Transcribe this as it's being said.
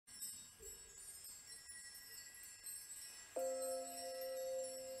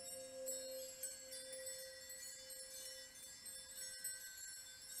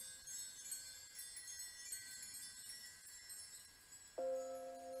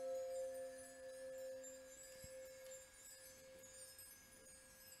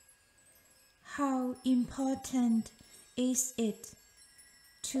How important is it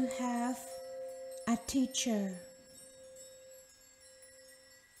to have a teacher?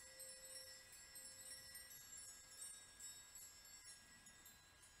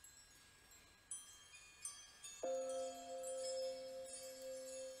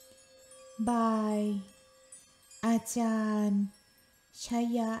 By Ajahn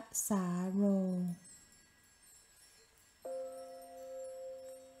Jayasaro.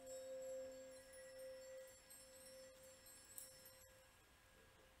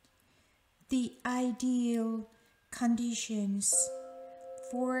 The ideal conditions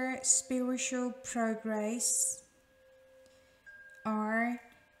for spiritual progress are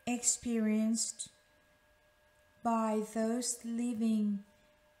experienced by those living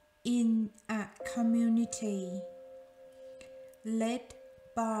in a community led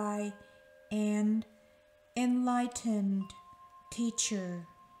by an enlightened teacher.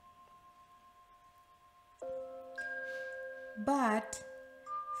 But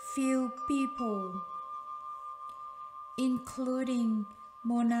few people, including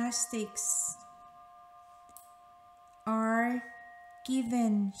monastics, are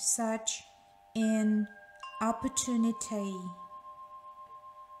given such an opportunity.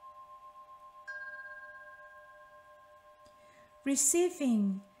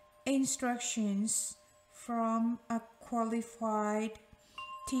 Receiving instructions from a qualified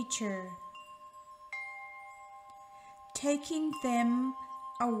teacher, taking them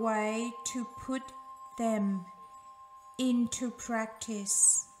away to put them into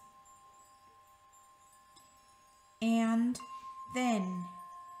practice, and then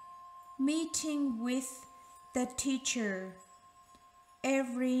meeting with the teacher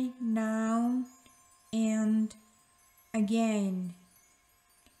every now and again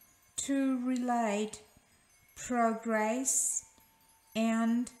to relate progress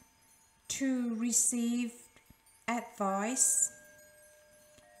and to receive advice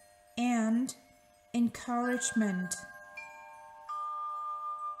and encouragement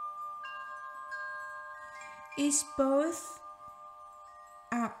is both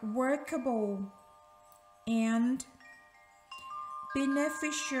a workable and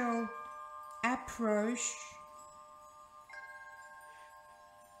beneficial approach.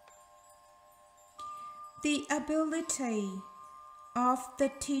 The ability of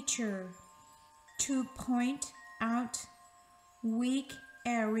the teacher to point out weak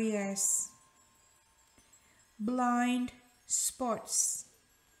areas, blind spots,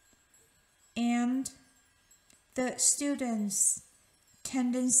 and the student's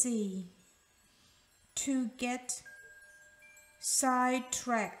tendency to get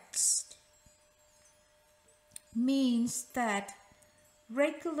sidetracked means that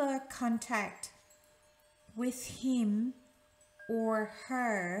regular contact with him or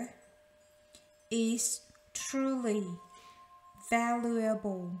her is truly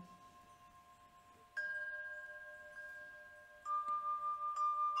valuable.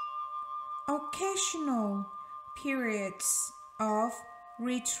 Occasional periods of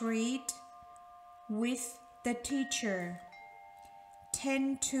retreat with the teacher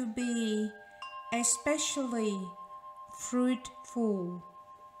tend to be especially fruitful.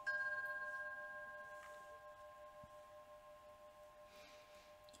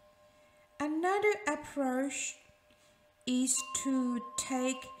 Another approach is to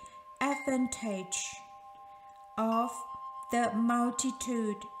take advantage of the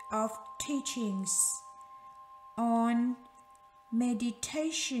multitude of teachings on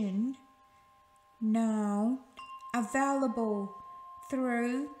meditation now available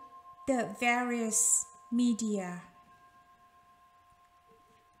through the various media.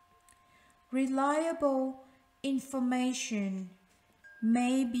 Reliable information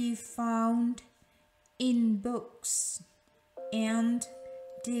may be found in books and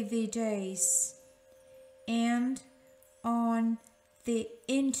DVDs and on the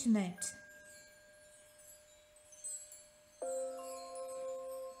internet.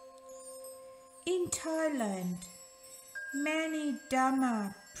 In Thailand, many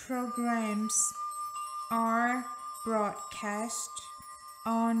Dhamma programs are broadcast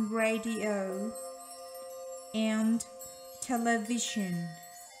on radio and television.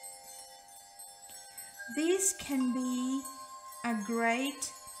 This can be a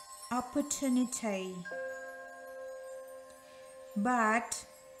great opportunity, but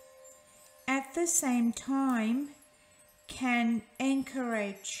at the same time can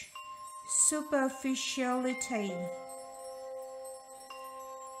encourage superficiality.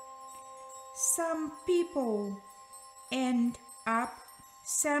 Some people end up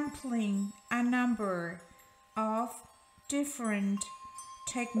sampling a number of different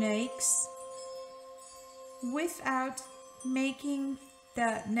techniques without making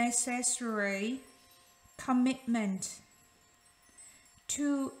the necessary commitment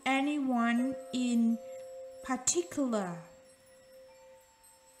to anyone in particular.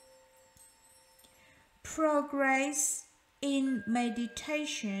 Progress in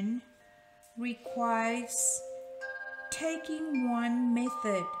meditation requires taking one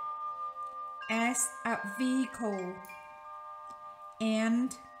method as a vehicle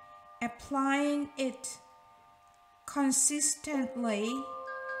and applying it consistently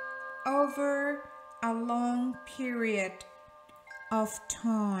over a long period of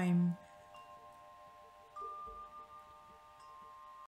time.